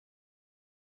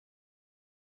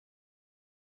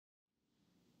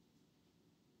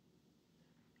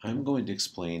I'm going to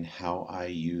explain how I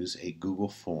use a Google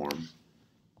form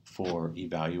for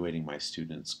evaluating my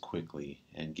students quickly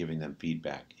and giving them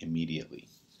feedback immediately.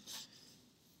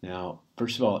 Now,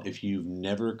 first of all, if you've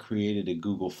never created a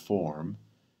Google form,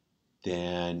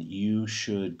 then you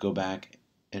should go back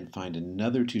and find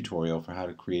another tutorial for how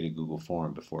to create a Google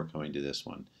form before going to this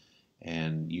one.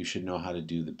 And you should know how to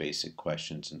do the basic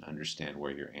questions and understand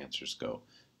where your answers go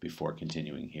before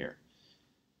continuing here.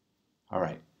 All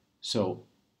right, so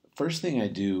first thing I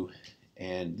do,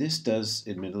 and this does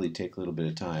admittedly take a little bit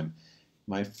of time,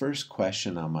 my first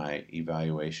question on my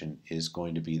evaluation is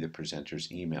going to be the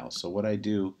presenter's email. So what I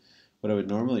would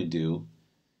normally do,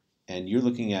 and you're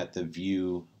looking at the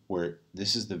view where,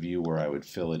 this is the view where I would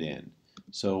fill it in.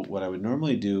 So what I would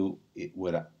normally do,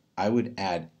 I would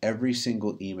add every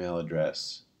single email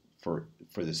address for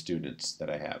the students that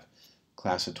I have.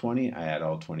 Class of 20, I add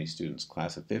all 20 students.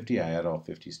 Class of 50, I add all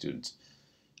 50 students.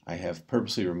 I have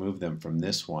purposely removed them from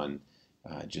this one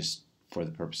just for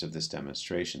the purpose of this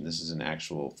demonstration. This is an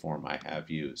actual form I have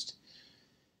used.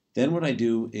 Then what I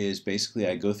do is basically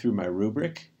I go through my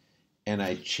rubric and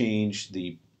I change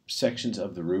the sections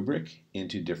of the rubric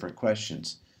into different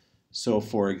questions. So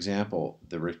for example,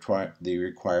 the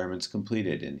requirements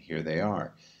completed, and here they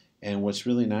are. And what's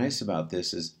really nice about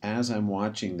this is as I'm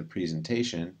watching the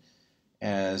presentation,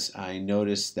 as I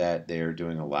notice that they're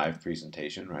doing a live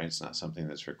presentation, right? It's not something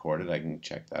that's recorded. I can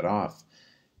check that off.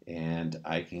 And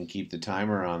I can keep the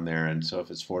timer on there. And so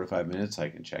if it's 4 to 5 minutes, I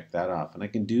can check that off. And I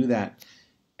can do that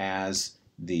as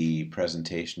the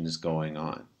presentation is going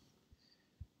on.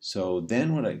 So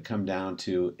then what I come down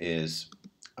to is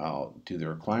I'll do the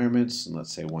requirements. And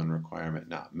let's say one requirement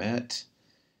not met.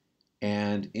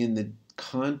 And in the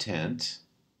content,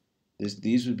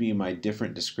 these would be my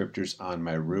different descriptors on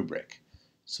my rubric.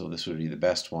 So this would be the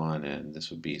best one, and this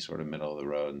would be sort of middle of the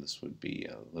road, and this would be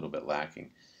a little bit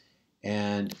lacking.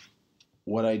 And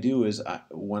what I do is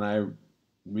when I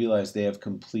realize they have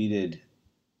completed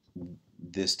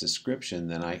this description,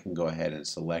 then I can go ahead and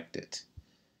select it.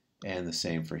 And the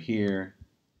same for here.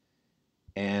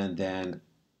 And then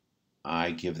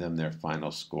I give them their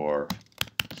final score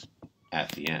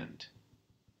at the end.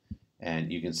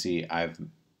 And you can see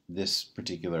this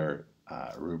particular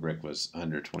rubric was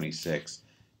under 26,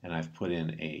 and I've put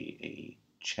in a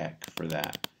check for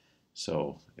that.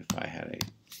 So if I had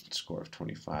a score of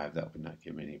 25, that would not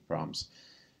give me any problems.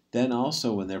 Then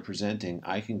also when they're presenting,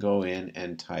 I can go in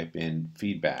and type in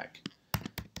feedback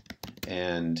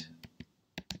and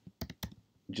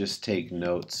just take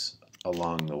notes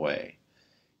along the way.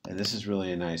 And this is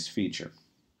really a nice feature.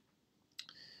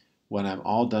 When I'm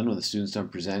all done with the students done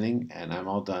presenting and I'm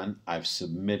all done, I've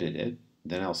submitted it,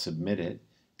 then I'll submit it,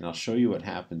 and I'll show you what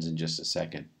happens in just a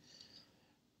second.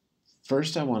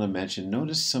 First I want to mention,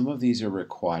 notice some of these are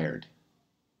required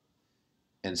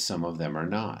and some of them are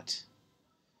not.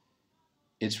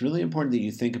 It's really important that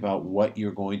you think about what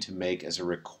you're going to make as a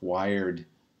required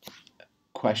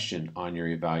question on your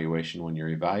evaluation when you're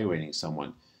evaluating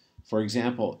someone. For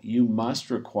example, you must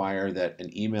require that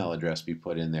an email address be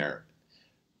put in there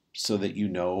so that you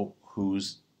know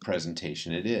whose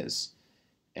presentation it is.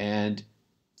 And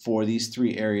for these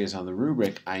 3 areas on the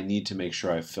rubric, I need to make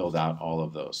sure I've filled out all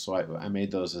of those. So I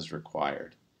made those as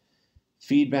required.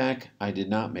 Feedback, I did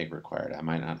not make required. I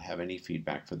might not have any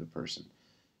feedback for the person.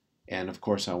 And of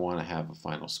course, I want to have a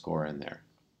final score in there.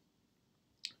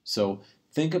 So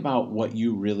think about what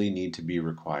you really need to be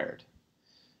required.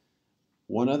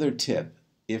 One other tip,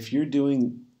 if you're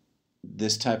doing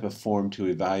this type of form to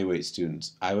evaluate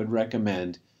students, I would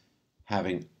recommend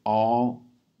having all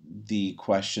the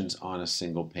questions on a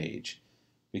single page.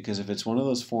 Because if it's one of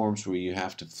those forms where you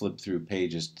have to flip through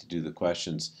pages to do the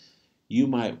questions, you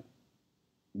might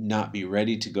not be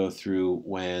ready to go through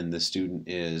when the student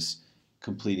is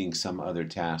completing some other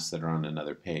tasks that are on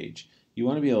another page. You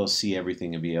want to be able to see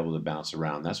everything and be able to bounce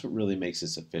around. That's what really makes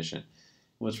this efficient.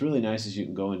 What's really nice is you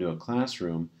can go into a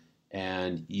classroom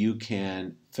and you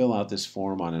can fill out this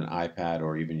form on an iPad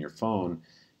or even your phone,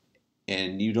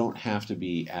 and you don't have to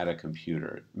be at a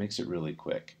computer. It makes it really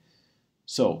quick.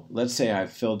 So let's say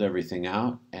I've filled everything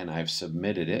out and I've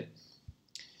submitted it.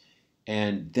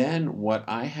 And then what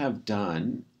I have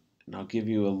done, and I'll give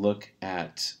you a look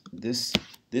at this.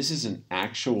 This is an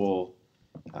actual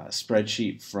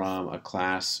spreadsheet from a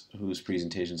class whose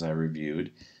presentations I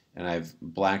reviewed. And I've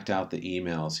blacked out the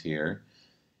emails here.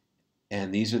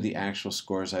 And these are the actual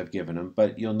scores I've given them.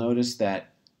 But you'll notice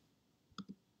that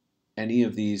any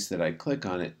of these that I click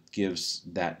on, it gives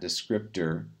that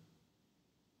descriptor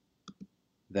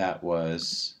that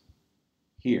was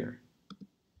here.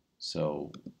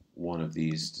 So one of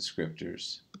these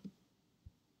descriptors.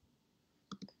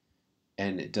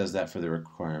 and it does that for the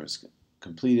requirements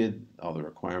completed, all the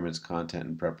requirements, content,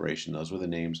 and preparation. Those were the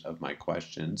names of my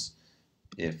questions.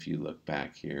 If you look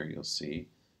back here, you'll see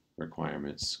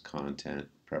requirements, content,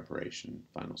 preparation,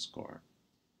 final score.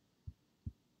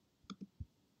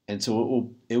 And so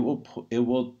it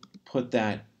will put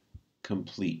that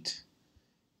complete,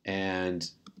 and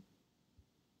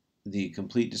the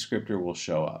complete descriptor will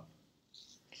show up.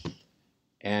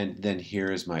 And then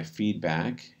here is my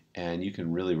feedback, and you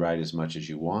can really write as much as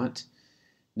you want.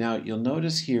 Now you'll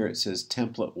notice here it says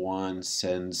template 1,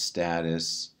 send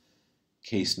status,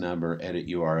 case number, edit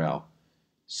URL.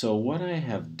 So what I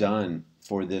have done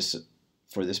for this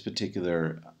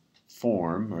particular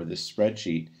form or this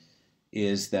spreadsheet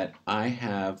is that I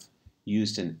have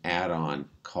used an add-on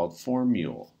called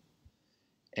Formule,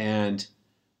 and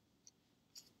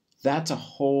that's a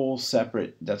whole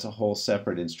separate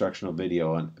instructional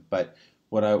video. But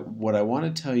what I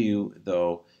want to tell you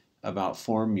though about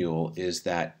Formule is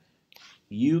that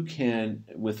you can,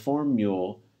 with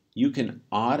Formule, you can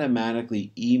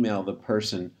automatically email the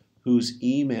person whose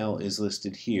email is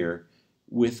listed here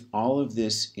with all of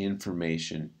this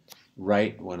information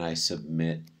right when I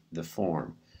submit the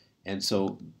form. And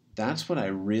so that's what I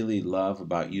really love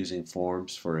about using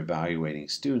forms for evaluating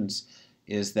students,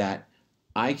 is that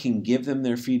I can give them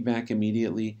their feedback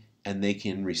immediately and they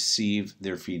can receive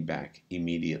their feedback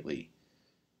immediately.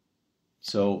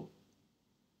 So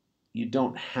you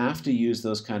don't have to use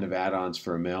those kind of add-ons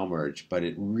for a mail merge, but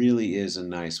it really is a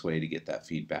nice way to get that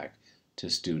feedback to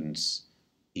students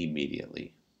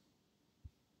immediately.